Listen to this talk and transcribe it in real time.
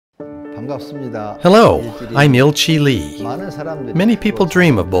Hello, I'm Ilchi Lee. Many people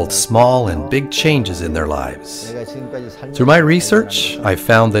dream of both small and big changes in their lives. Through my research, I've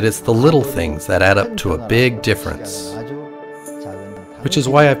found that it's the little things that add up to a big difference. Which is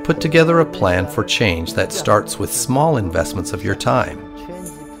why I've put together a plan for change that starts with small investments of your time,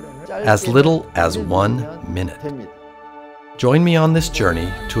 as little as 1 minute. Join me on this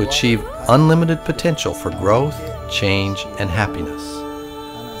journey to achieve unlimited potential for growth, change, and happiness.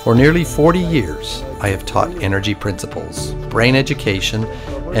 For nearly 40 years, I have taught energy principles, brain education,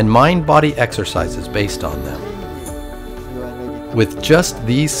 and mind-body exercises based on them. With just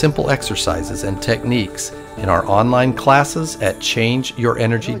these simple exercises and techniques in our online classes at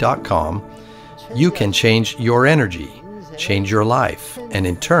changeyourenergy.com, you can change your energy, change your life, and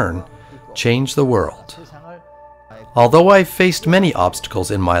in turn, change the world. Although I've faced many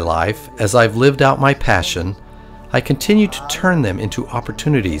obstacles in my life as I've lived out my passion, I continue to turn them into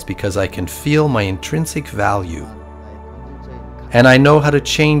opportunities because I can feel my intrinsic value. And I know how to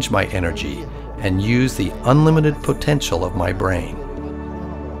change my energy and use the unlimited potential of my brain.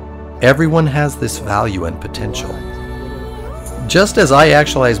 Everyone has this value and potential. Just as I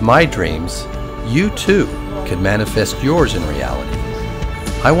actualize my dreams, you too can manifest yours in reality.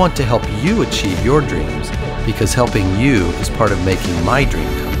 I want to help you achieve your dreams because helping you is part of making my dream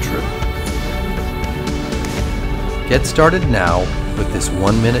come true. Get started now with this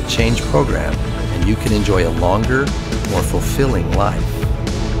 1 minute change program and you can enjoy a longer, more fulfilling life.